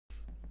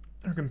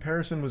Her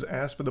comparison was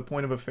asked, but the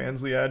point of a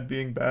Fansly ad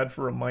being bad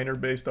for a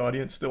minor-based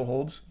audience still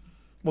holds.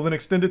 Well, then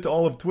extend it to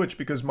all of Twitch,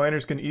 because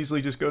minors can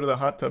easily just go to the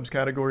hot tubs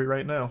category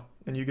right now,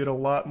 and you get a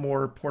lot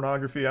more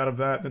pornography out of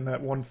that than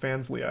that one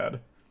Fansly ad.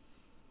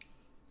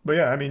 But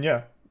yeah, I mean,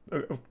 yeah,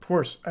 of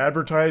course,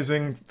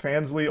 advertising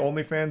Fansly,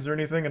 OnlyFans, or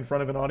anything in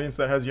front of an audience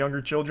that has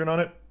younger children on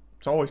it,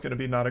 it's always going to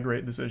be not a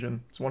great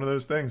decision. It's one of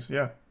those things,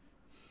 yeah.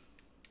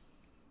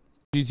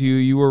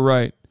 You were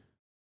right.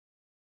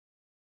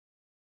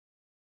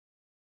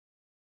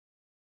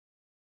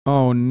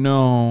 Oh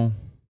no.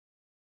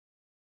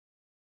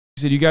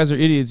 He said, you guys are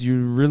idiots.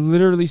 You're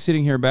literally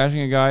sitting here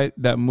bashing a guy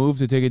that moved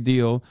to take a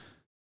deal.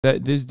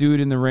 That this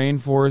dude in the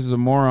rainforest is a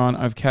moron.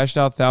 I've cashed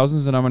out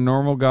thousands and I'm a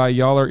normal guy.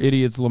 Y'all are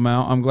idiots,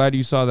 Lamau. I'm glad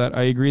you saw that.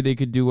 I agree they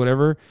could do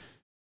whatever.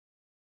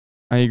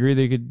 I agree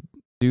they could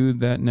do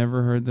that.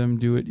 Never heard them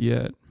do it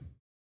yet.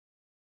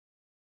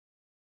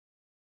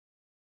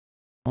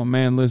 Oh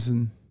man,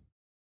 listen.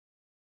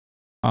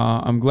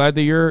 I'm glad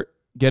that you're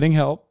getting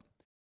help.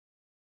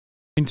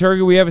 In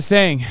Turkey, we have a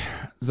saying,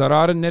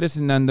 zararın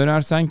neresinden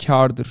dönersen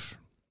kârdır.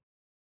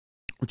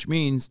 Which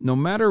means no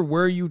matter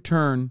where you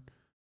turn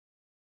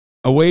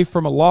away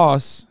from a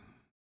loss,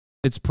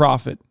 it's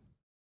profit.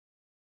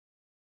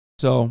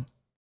 So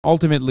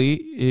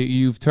ultimately,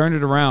 you've turned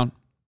it around.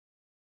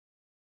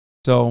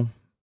 So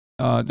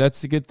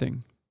that's the good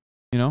thing,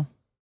 you know?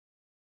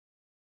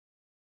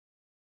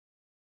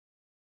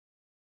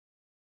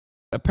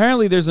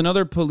 Apparently, there's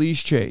another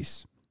police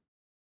chase.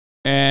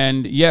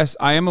 And yes,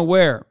 I am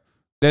aware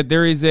that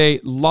there is a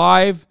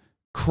live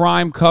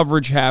crime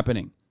coverage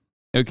happening,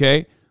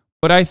 okay?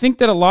 But I think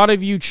that a lot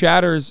of you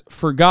chatters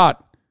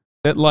forgot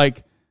that,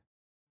 like,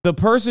 the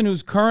person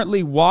who's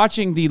currently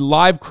watching the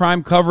live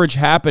crime coverage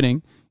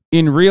happening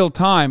in real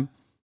time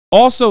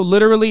also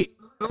literally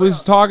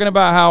was talking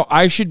about how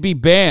I should be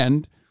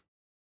banned.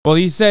 Well,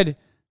 he said,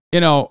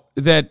 you know,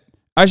 that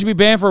I should be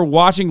banned for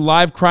watching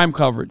live crime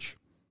coverage.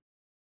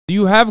 Do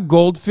you have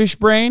goldfish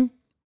brain?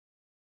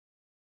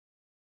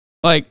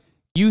 Like,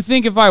 you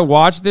think if I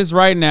watch this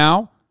right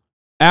now,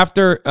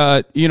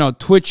 after, you know,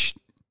 Twitch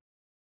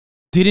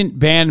didn't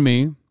ban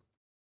me,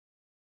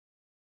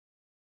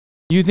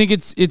 you think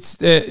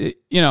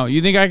you know,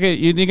 you think I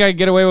could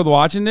get away with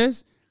watching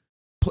this?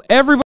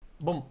 Everybody.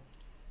 Boom.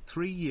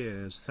 3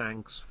 years,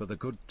 thanks for the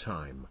good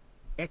time.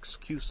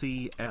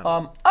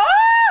 XQCL.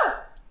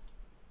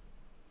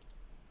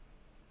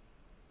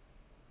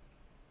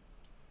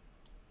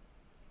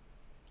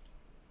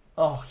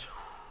 Oh.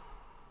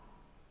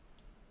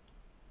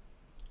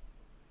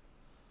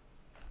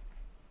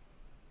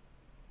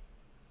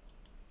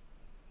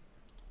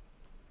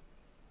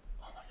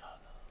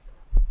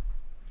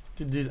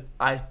 Dude,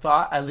 I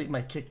thought I leaked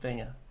my kick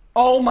thing.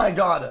 Oh my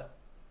god.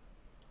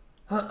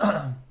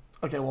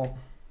 Okay, well.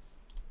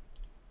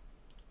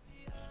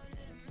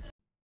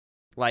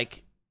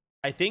 Like,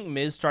 I think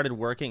Miz started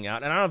working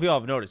out, and I don't know if y'all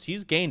have noticed,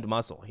 he's gained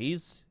muscle.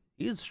 He's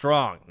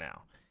strong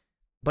now.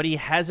 But he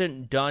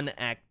hasn't done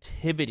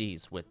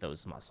activities with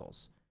those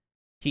muscles.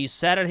 He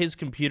sat at his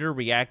computer,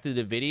 reacted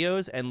to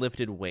videos, and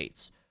lifted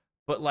weights.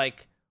 But,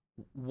 like,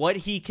 what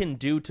he can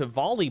do to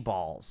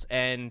volleyballs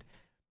and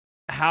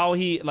how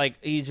he, like,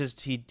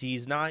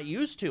 he's not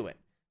used to it.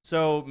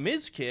 So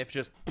Mizkif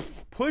just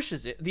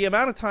pushes it. The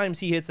amount of times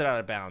he hits it out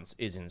of bounds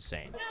is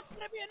insane. That's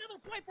gonna be another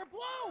point for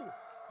Blow.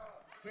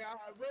 See,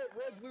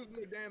 Red's losing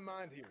their damn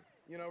mind here.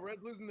 You know,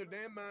 Red's losing their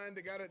damn mind.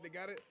 They got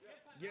it.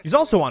 He's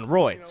also on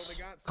roids.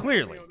 You know,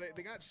 Clearly,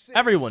 they got 6.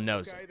 Everyone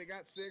knows okay, it. They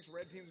got 6.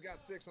 Red team's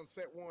got 6 on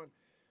set 1.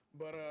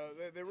 But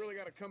they really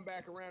got to come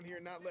back around here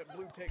and not let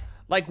Blue take.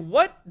 Like,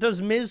 what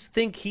does Miz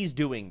think he's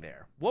doing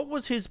there? What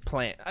was his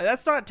plan?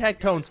 That's not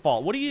Tectone's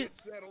fault. What do you?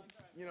 Settled,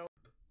 you know.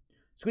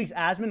 Squeex,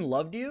 Asmon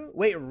loved you?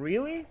 Wait,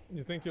 really?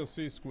 You think you'll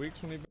see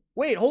Squeex when he...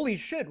 Wait, holy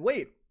shit,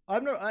 wait.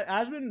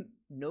 Asmon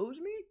knows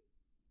me?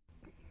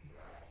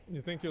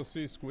 You think you'll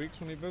see Squeex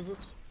when he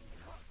visits?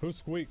 Who's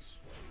Squeex?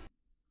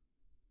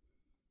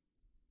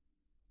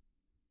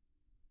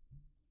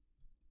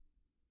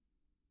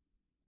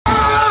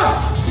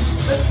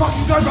 Let's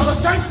fucking go, brother.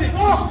 Same thing.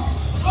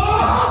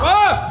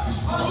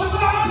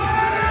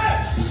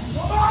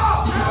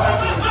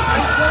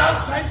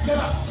 Same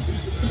setup.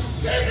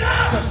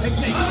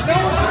 Technique.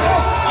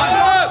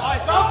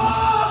 Eyes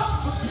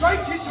up. Look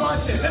straight, keep your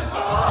eyes there.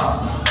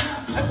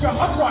 Let's go.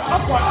 Let's go.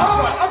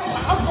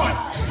 Upright.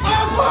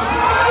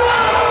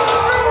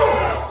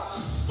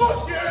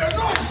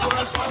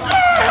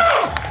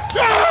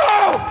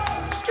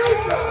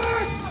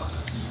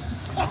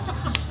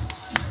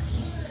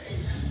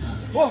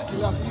 Fuck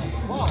yeah.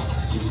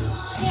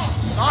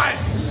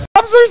 Nice.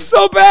 Cops are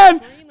so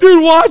bad.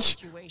 Dude, watch.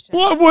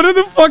 What are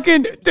the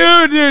fucking...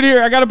 Dude,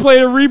 here. I got to play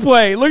the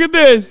replay. Look at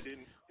this.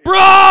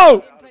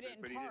 Bro.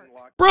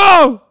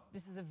 Bro.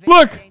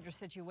 Look.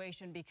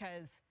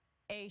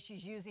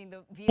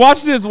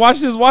 Watch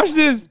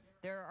this.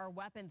 There are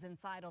weapons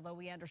inside, although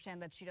we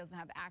understand that she doesn't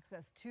have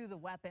access to the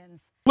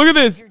weapons. Look at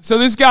this. So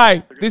this guy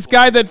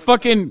that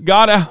fucking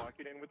got out.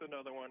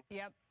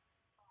 Yep.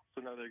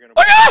 Look at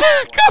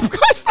that. Cop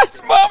car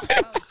starts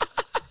moving.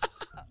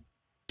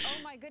 Oh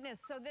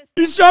goodness. So this.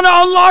 He's trying to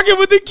unlock it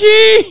with the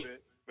key.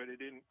 But it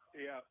didn't.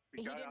 Yeah,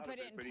 he got out of it,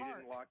 but he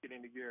didn't lock it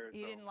into gear.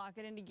 He didn't lock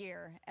it into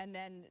gear, and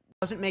then.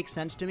 Doesn't make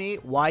sense to me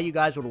why you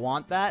guys would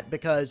want that,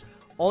 because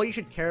all you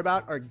should care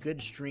about are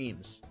good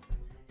streams.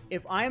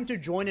 If I am to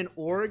join an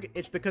org,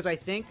 it's because I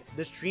think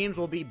the streams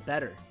will be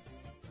better.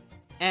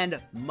 And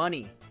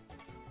money.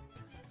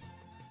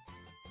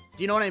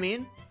 Do you know what I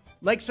mean?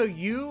 Like, so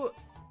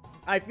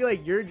I feel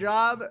like your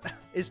job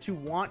is to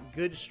want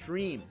good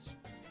streams.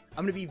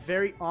 I'm gonna be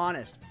very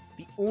honest.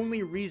 The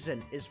only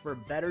reason is for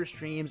better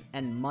streams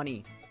and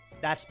money.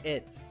 That's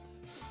it.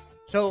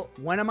 So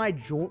when am I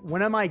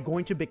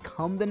going to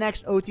become the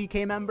next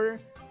OTK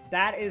member?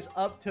 That is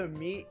up to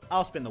me.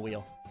 I'll spin the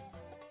wheel.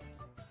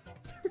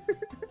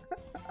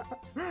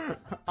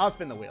 I'll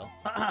spin the wheel.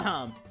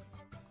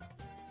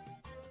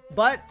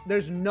 But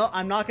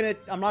I'm not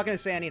gonna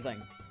say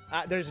anything.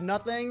 There's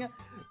nothing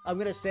I'm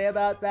gonna say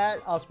about that.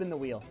 I'll spin the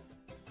wheel.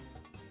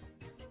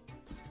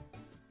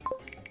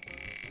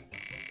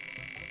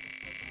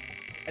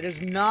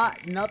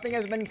 Nothing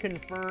has been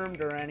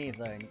confirmed or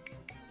anything.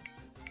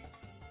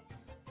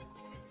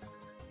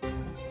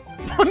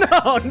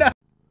 Oh, no.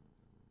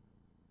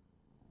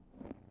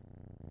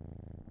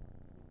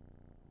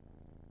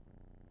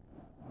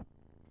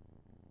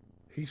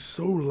 He's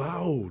so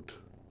loud.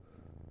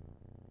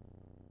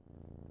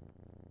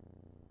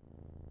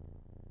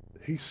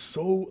 He's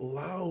so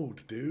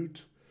loud,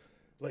 dude.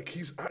 Like,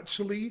 he's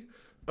actually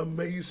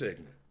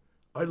amazing.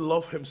 I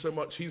love him so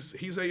much. He's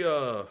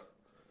a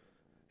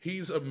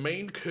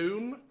Maine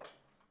Coon,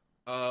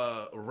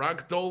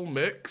 ragdoll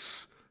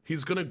mix.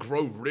 He's gonna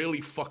grow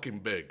really fucking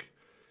big.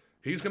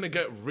 He's gonna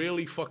get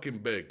really fucking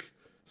big.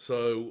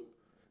 So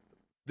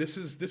this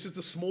is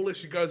the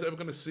smallest you guys are ever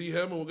gonna see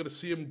him, and we're gonna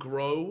see him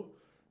grow.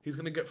 He's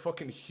gonna get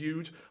fucking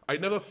huge. I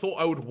never thought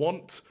I would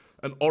want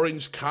an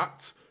orange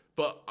cat,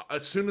 but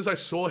as soon as I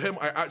saw him,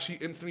 I actually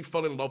instantly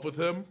fell in love with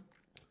him.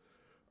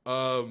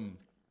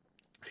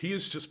 He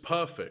is just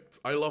perfect.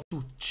 I love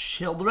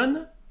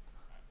children.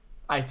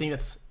 I think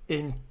that's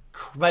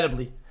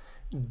incredibly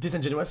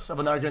disingenuous of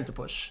an argument to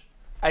push.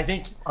 I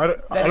think I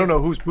don't know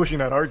who's pushing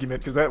that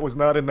argument, because that was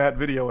not in that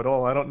video at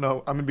all. I don't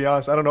know. I'm gonna be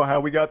honest. I don't know how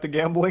we got to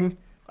gambling.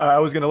 I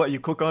was gonna let you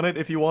cook on it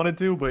if you wanted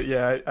to, but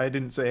yeah, I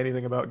didn't say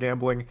anything about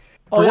gambling.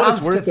 For what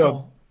it's worth,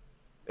 though,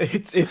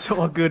 it's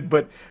all good.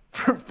 But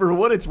for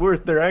what it's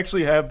worth, there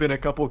actually have been a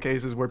couple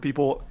cases where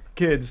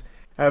kids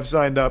have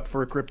signed up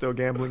for crypto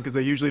gambling because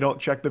they usually don't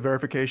check the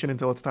verification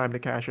until it's time to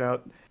cash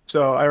out.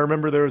 So I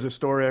remember there was a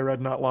story I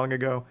read not long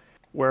ago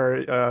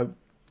where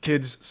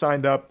kids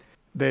signed up.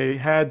 They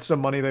had some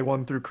money they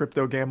won through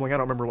crypto gambling. I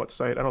don't remember what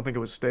site. I don't think it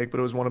was Stake, but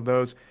it was one of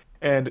those.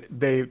 And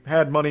they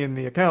had money in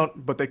the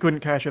account, but they couldn't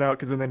cash it out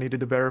because then they needed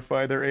to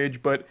verify their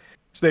age. But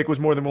Stake was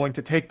more than willing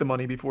to take the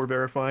money before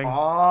verifying.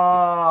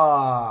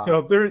 Ah.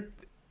 So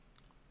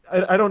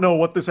I don't know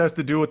what this has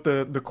to do with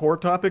the core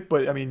topic,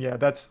 but I mean, yeah,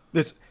 that's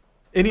this.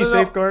 Any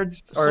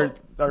safeguards are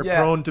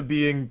prone to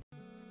being.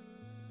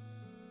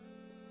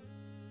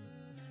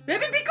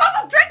 Maybe because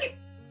I'm drinking.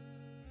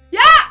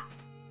 Yeah.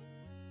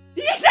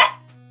 Yes.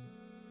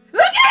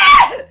 Look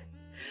at it.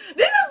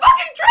 This is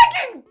fucking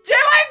drinking.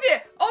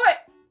 JYP. Oh wait.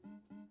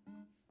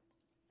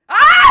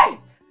 Aye.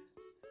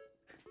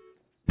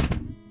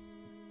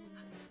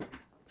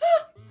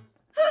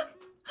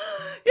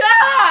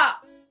 Yeah.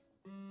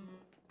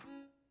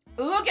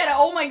 Look at it.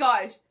 Oh my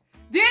gosh.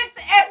 This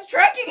is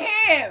tracking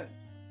him.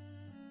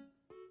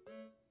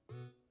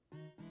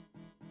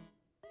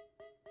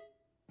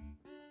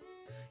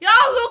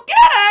 Y'all look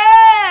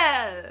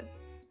at it!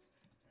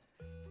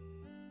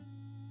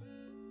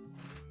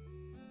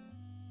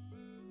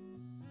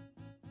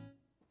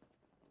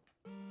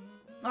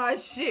 Oh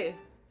shit.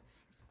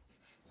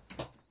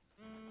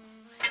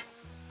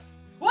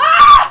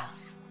 Wah!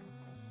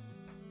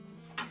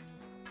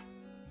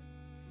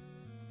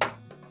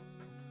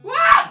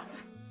 Wah!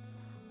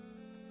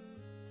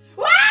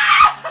 Wah!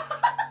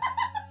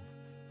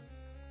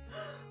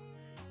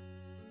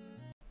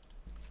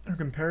 Our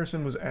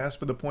comparison was asked,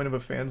 but the point of a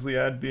Fansly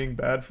ad being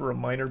bad for a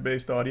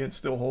minor-based audience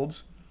still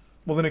holds.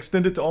 Well, then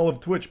extend it to all of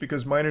Twitch,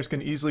 because minors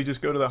can easily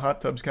just go to the hot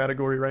tubs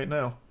category right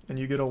now, and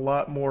you get a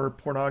lot more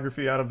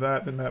pornography out of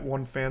that than that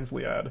one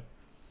Fansly ad.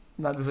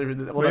 Not disagree.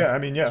 Well, yeah, I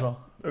mean, yeah,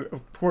 well.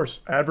 Of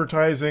course,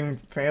 advertising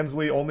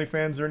Fansly,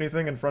 OnlyFans, or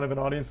anything in front of an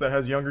audience that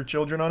has younger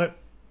children on it,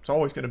 it's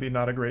always going to be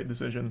not a great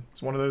decision.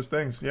 It's one of those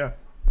things, yeah.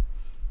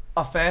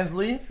 A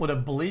Fansly with a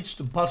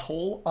bleached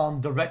butthole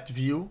on direct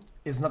view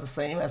is not the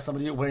same as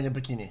somebody wearing a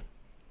bikini.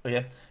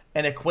 Okay?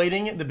 And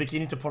equating the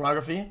bikini to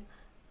pornography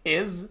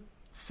is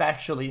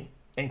factually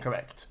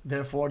incorrect.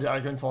 Therefore, the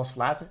argument falls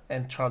flat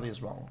and Charlie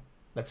is wrong.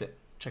 That's it.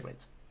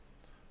 Checkmate.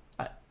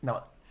 Now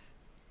what?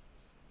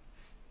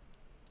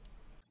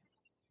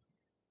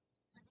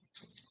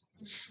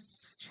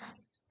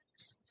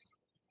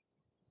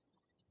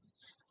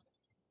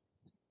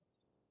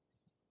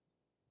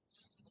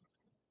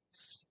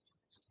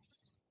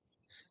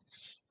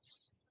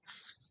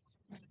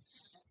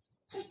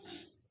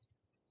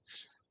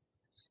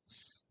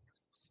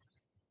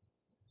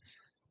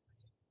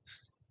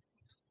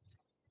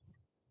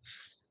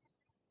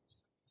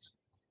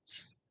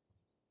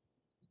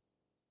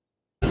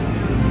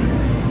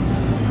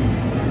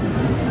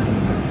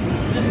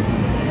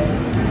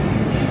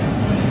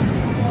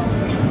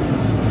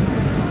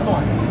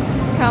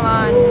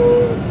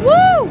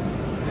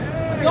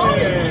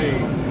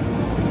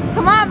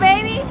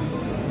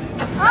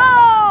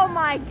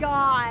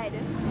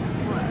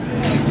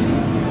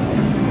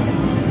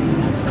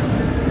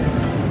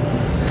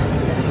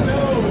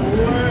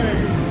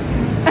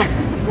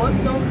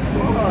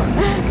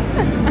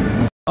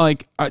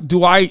 like,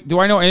 do I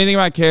know anything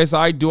about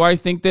KSI? Do I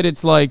think that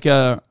it's like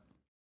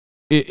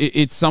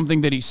it's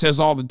something that he says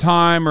all the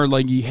time, or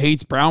like he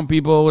hates brown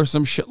people or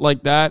some shit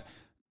like that?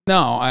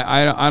 No,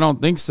 I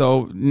don't think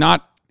so.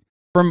 Not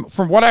from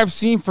what I've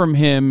seen from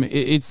him.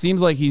 It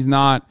seems like he's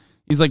not.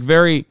 He's like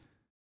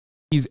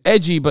he's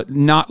edgy, but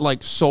not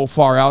like so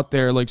far out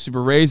there like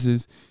Super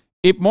Raises.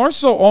 It more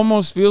so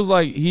almost feels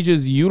like he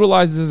just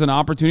utilizes as an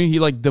opportunity. He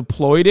like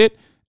deployed it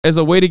as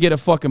a way to get a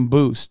fucking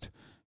boost.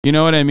 You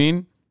know what I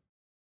mean?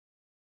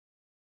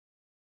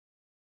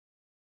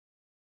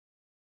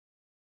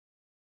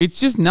 It's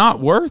just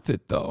not worth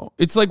it, though.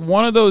 It's like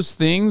one of those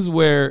things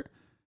where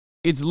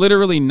it's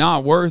literally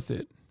not worth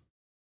it.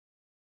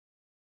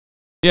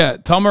 Yeah,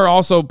 Tummer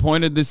also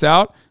pointed this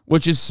out,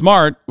 which is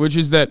smart, which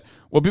is that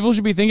what people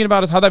should be thinking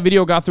about is how that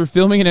video got through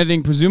filming and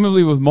editing,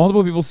 presumably with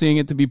multiple people seeing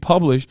it to be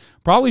published.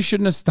 Probably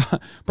should have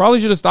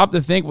stopped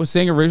to think what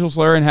saying a racial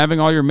slur and having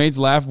all your mates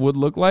laugh would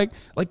look like.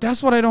 Like,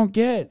 that's what I don't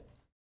get.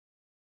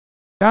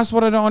 That's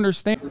what I don't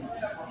understand.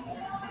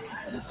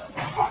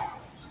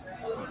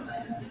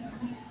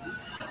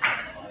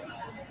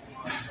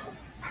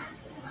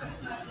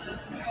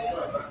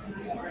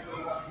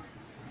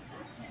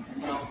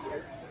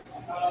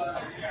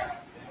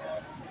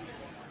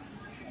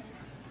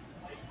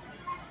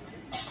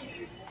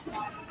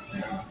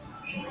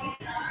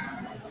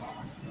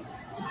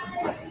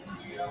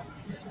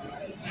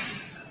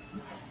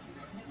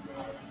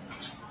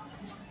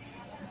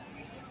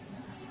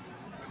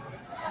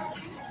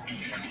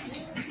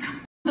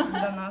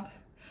 Донат.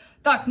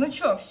 Так, ну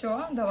чё,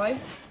 все, давай.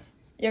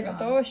 Я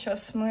готова,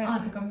 сейчас мы...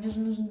 так а мне же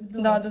нужен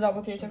видос. Да,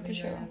 вот я тебя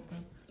включила.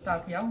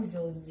 Так, я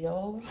узел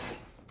сделала.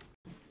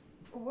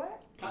 What?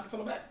 Pockets on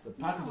the back. The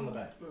pockets on the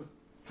back.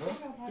 Huh?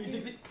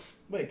 360.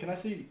 Wait, can I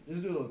see?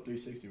 Let's do a little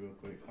 360 real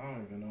quick. I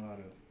don't even know how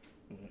to.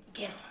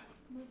 Yeah.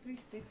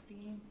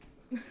 360.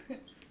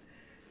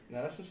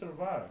 Now that's just a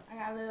vibe. I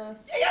got a little...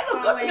 Yeah, y'all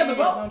look good together,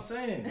 bro. That's what I'm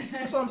saying. That's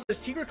what I'm saying. A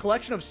secret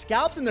collection of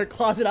scalps in their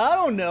closet, I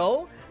don't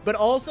know. But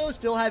also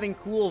still having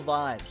cool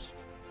vibes.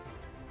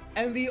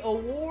 And the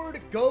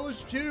award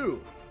goes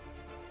to...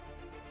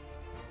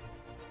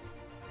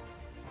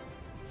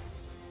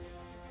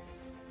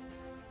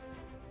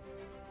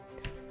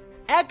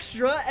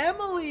 Extra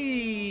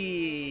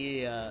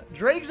Emily!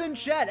 Drake's in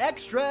chat.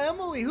 Extra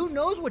Emily. Who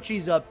knows what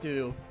she's up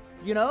to?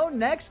 You know,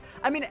 next...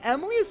 I mean,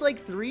 Emily is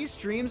like 3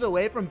 streams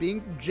away from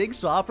being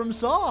Jigsaw from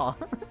Saw.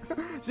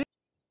 So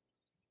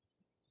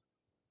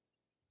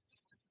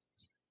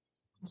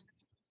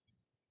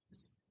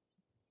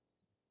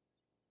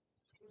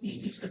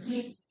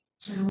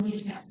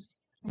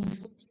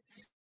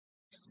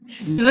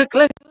Look.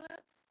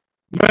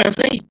 Brian,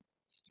 please.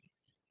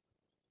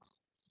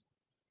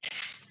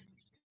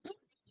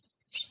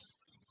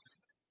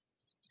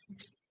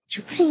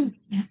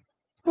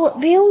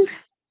 What build?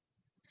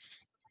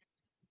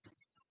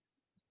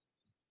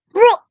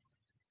 Bro!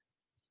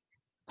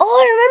 Oh,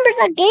 I remember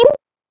that game?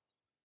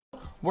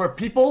 Where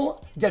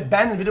people get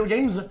banned in video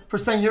games for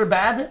saying you're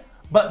bad,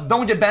 but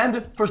don't get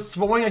banned for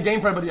throwing a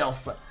game for everybody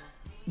else.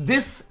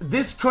 This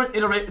current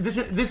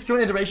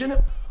iteration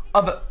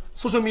of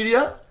social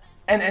media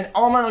and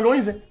online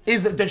ongoings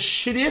is the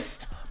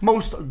shittiest,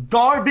 most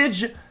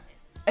garbage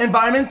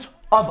environment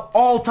of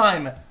all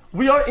time.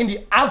 We are in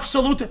the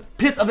absolute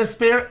pit of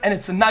despair, and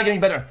it's not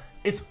getting better.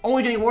 It's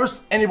only getting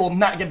worse, and it will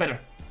not get better.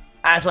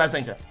 That's what I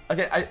think.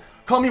 Okay,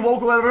 call me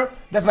woke or whatever.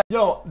 That's my...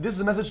 Yo, this is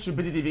a message to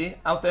BTTV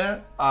out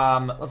there.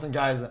 Listen,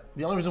 guys.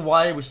 The only reason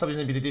why we stopped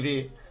using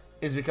BTTV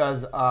is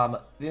because the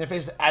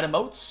interface to add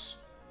emotes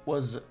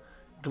was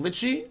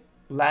glitchy,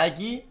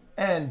 laggy,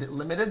 and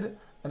limited.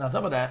 And on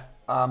top of that,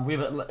 we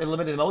have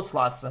limited emote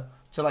slots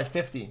to like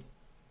 50.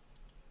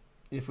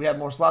 If we had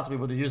more slots, we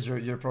would use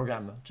your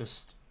program.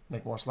 Just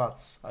make more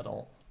slots. I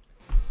don't...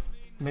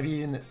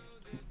 Maybe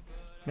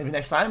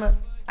next time,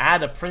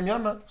 add a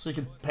premium so you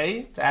can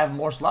pay to have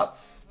more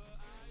slots.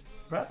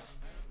 Perhaps.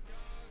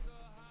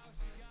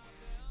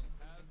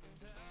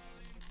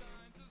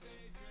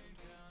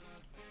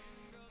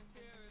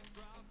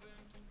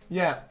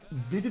 Yeah,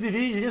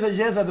 BTTV, you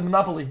guys have the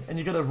monopoly and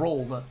you gotta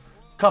roll.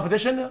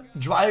 Competition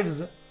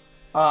drives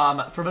for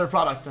a better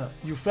product.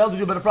 You fail to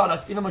do a better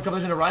product, even when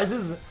competition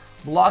arises,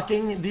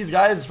 blocking these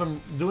guys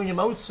from doing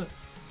emotes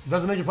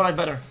doesn't make your product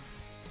better.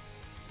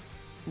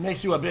 It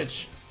makes you a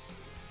bitch.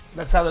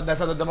 That's how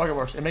the market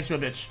works. It makes you a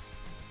bitch.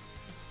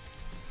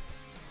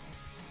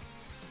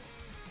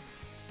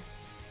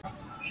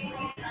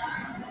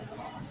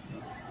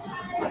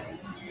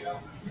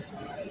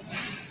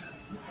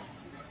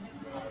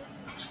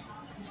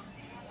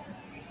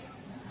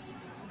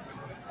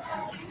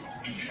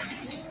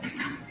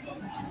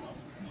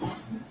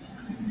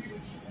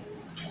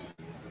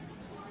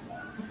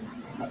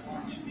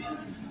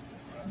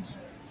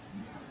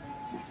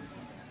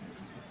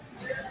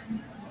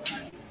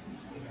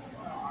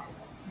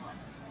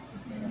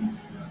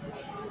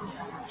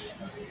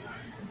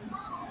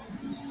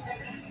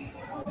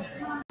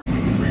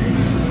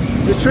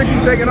 This tricky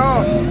taking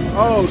off.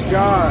 Oh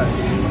God.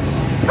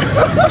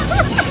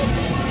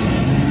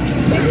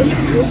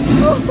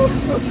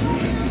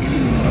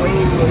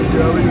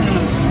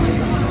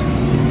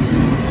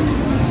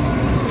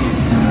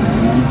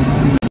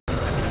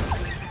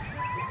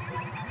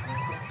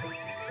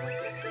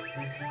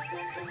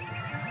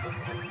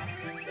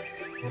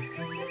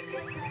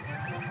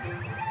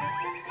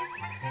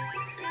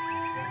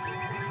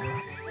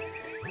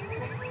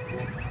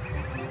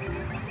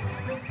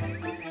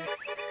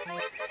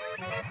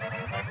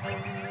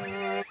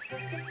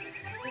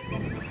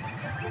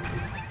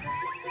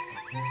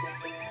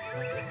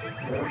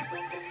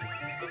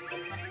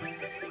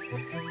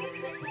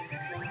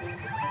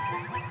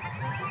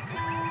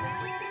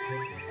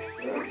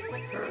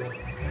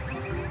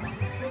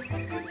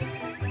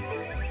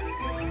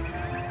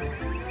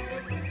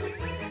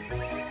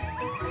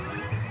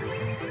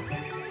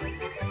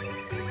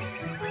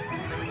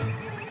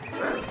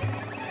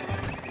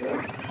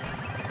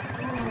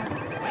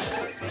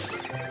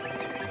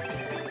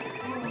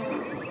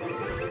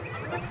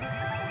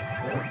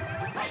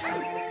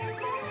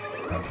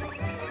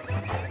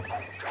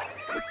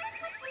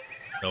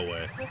 No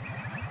way.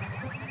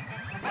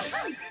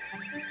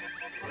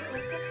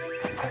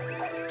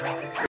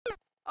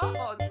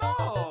 Oh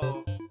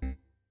no!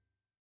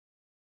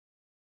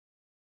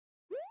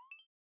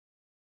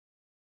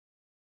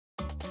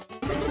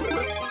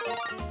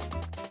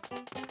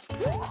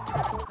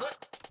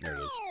 There it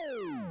is.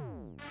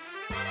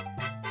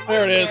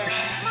 There it is.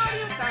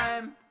 Mario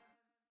time.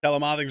 Tell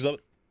him I think up.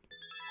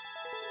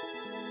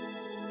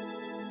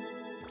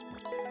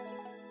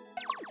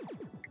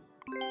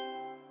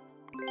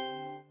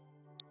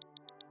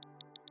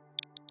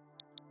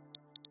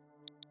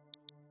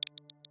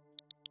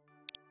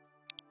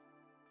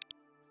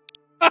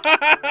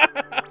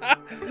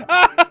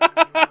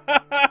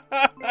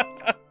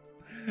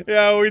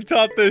 Yeah, we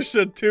taught this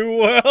shit too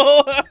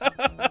well.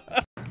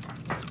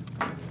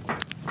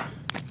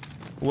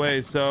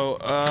 Wait, so,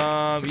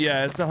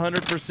 yeah, it's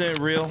 100%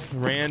 real.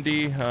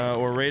 Randy,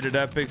 or Rated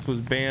Epics,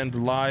 was banned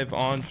live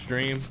on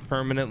stream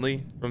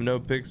permanently from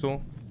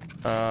NoPixel.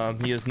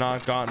 He has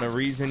not gotten a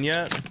reason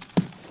yet.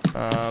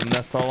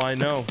 That's all I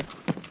know.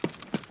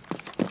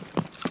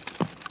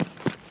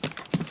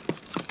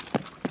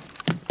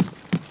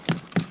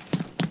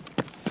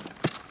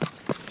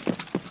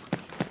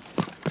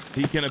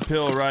 He can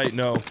appeal, right?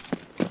 No.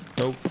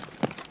 Nope.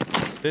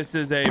 This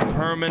is a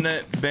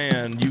permanent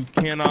ban. You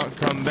cannot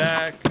come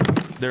back.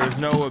 There is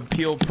no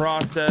appeal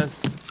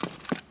process.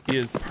 He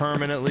is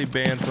permanently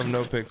banned from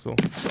NoPixel.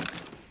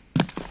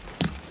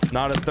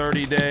 Not a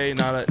 30-day,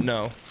 not a...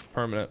 No.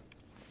 Permanent.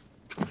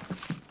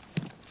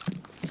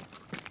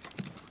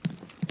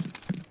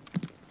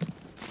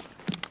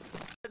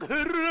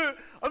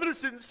 I'm gonna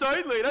sit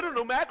inside lane. I don't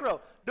know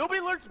macro.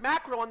 Nobody learns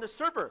macro on the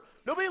server.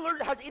 Nobody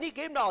has any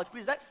game knowledge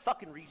because that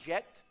fucking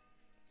reject.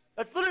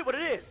 That's literally what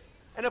it is.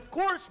 And of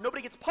course,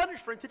 nobody gets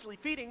punished for intentionally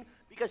feeding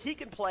because he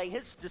can play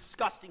his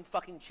disgusting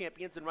fucking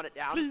champions and run it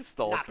down. Please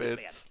stop it.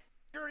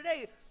 Every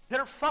day,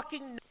 they're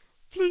fucking.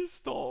 Please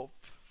stop.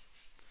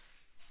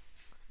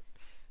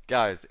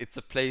 Guys, it's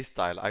a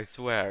playstyle, I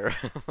swear.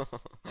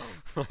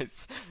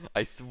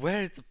 I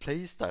swear it's a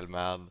playstyle,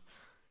 man.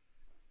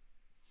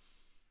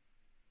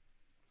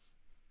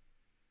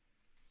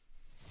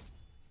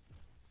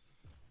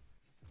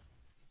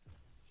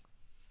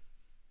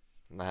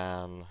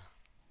 Man.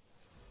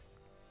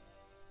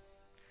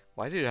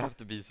 Why did it have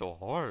to be so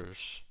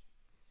harsh?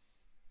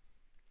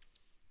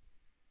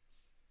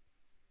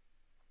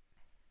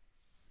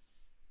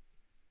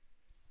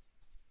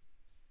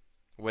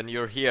 When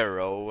you're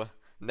hero,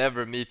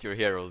 never meet your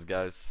heroes,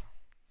 guys.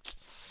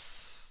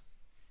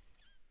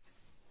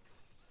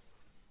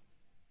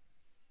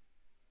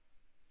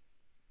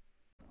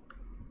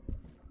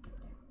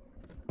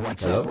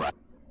 What's up, bro?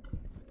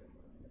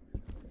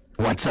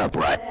 What's up,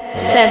 bro?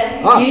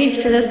 Seb, you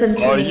need to listen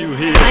to me.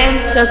 I am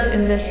stuck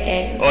in this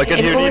game. Oh, I can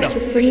hear in order Nina. to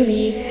free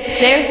me,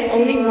 there's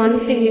only one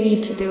thing you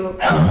need to do.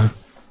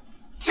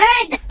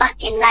 Turn the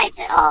fucking lights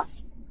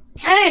off.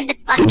 Turn the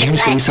fucking Did you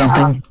lights say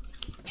something? off.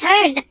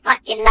 Turn the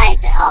fucking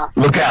lights off.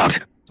 Look out!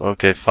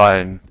 Okay,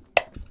 fine.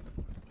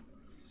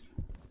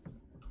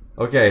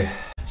 Okay.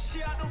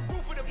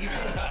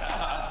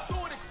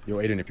 Yo,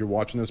 Adin, if you're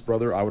watching this,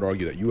 brother, I would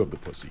argue that you have the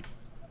pussy.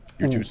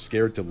 You're too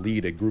scared to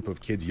lead a group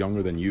of kids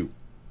younger than you.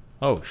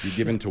 Oh, You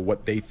give in to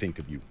what they think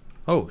of you.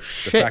 Oh, The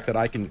shit. fact that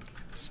I can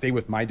stay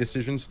with my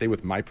decisions, stay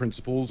with my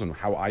principles and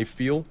how I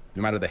feel,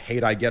 no matter the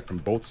hate I get from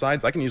both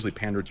sides, I can easily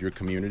pander to your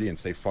community and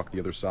say fuck the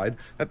other side.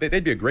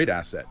 They'd be a great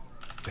asset.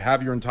 To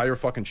have your entire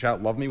fucking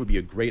chat love me would be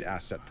a great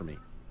asset for me.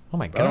 Oh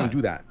my But I don't God.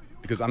 do that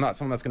because I'm not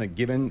someone that's gonna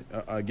give in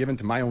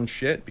to my own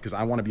shit because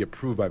I want to be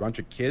approved by a bunch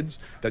of kids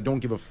that don't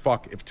give a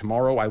fuck if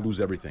tomorrow I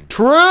lose everything.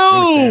 True! You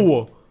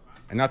understand?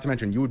 And not to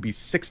mention, you would be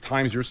 6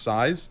 times your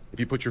size if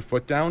you put your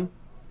foot down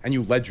and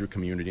you led your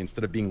community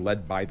instead of being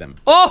led by them.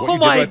 Oh what you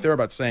my did right there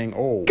about saying,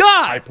 "Oh,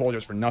 God! I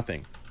apologize for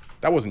nothing,"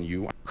 that wasn't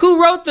you.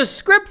 Who wrote the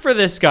script for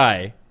this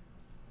guy?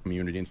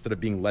 Community instead of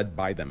being led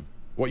by them.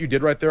 What you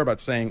did right there about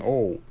saying,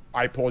 "Oh,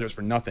 I apologize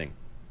for nothing,"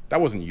 that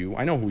wasn't you.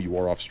 I know who you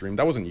are off stream.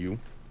 That wasn't you.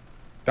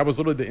 That was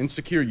literally the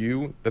insecure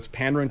you that's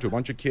pandering to a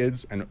bunch of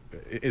kids and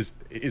is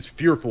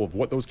fearful of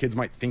what those kids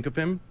might think of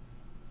him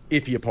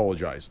if he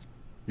apologized.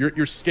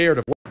 You're scared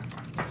of what.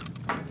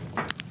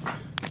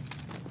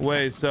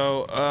 Wait,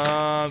 so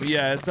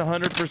yeah, it's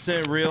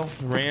 100% real.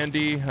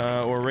 Randy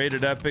or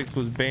Rated Epics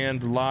was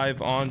banned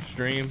live on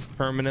stream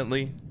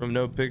permanently from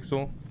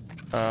NoPixel.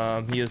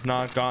 He has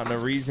not gotten a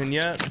reason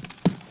yet.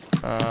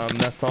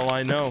 That's all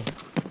I know.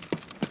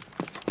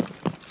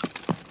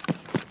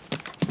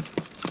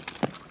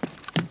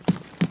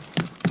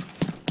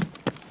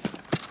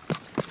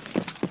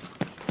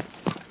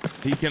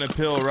 He can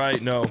appeal, right?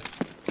 No.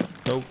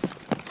 Nope.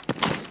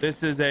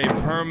 This is a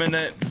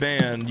permanent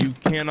ban. You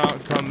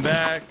cannot come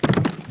back.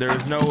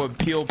 There's no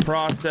appeal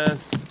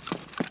process.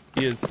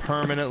 He is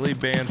permanently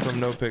banned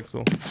from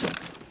NoPixel.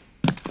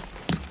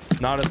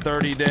 Not a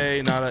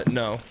 30-day, not a...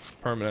 No.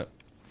 Permanent.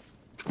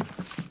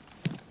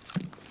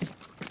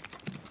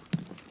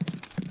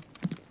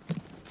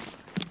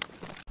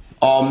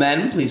 All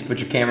men, please put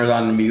your cameras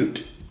on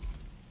mute.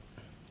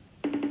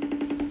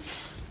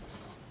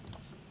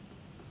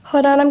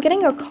 Hold on, I'm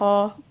getting a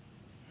call.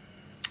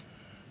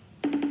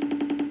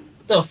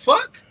 The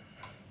fuck?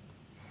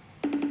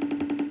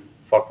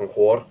 Fucking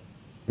quad.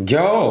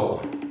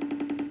 Yo.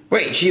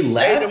 Wait, she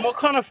left? Hey, then what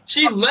kind of...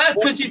 She left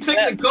because she took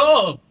the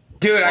call.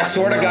 Dude, I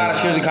swear to God,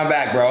 she doesn't come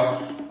back, bro.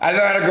 I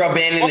know how to grow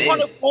banned. What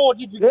kind of call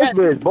did you get?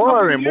 This bitch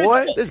boring,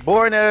 boy. This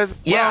boring as...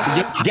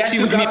 Yeah, guess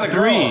who got the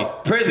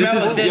girl?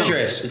 Prism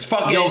Citrus. It's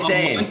fucking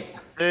insane.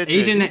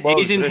 Asian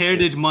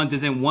Heritage Month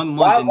is in 1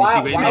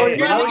 month.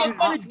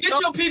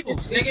 Get your people,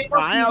 nigga.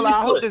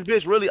 I hope this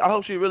bitch really... I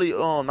hope she really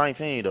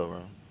 19, though,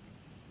 bro.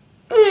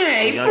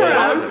 Hey,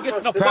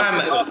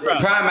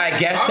 Prime, I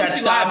guess that's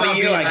stopping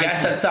you. I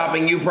guess that's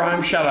stopping you,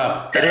 Prime. Shut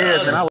up. It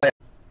is, and I went.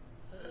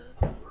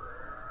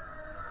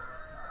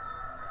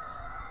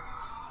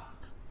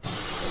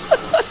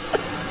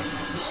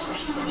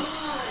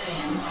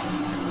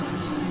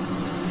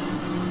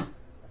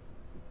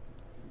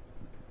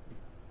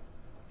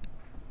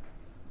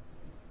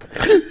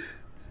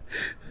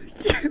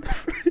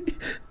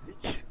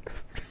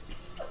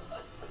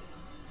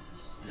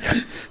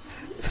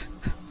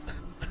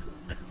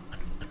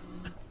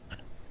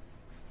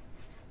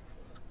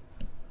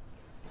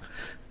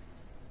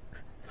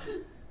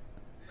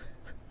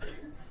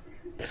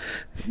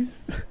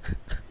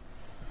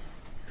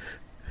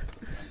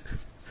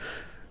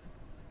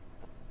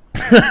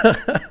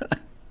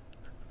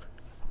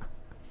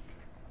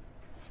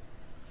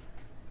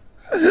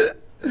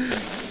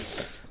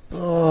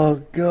 Oh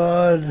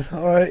God!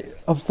 All right,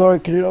 I'm sorry,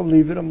 kid. I'm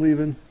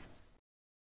leaving.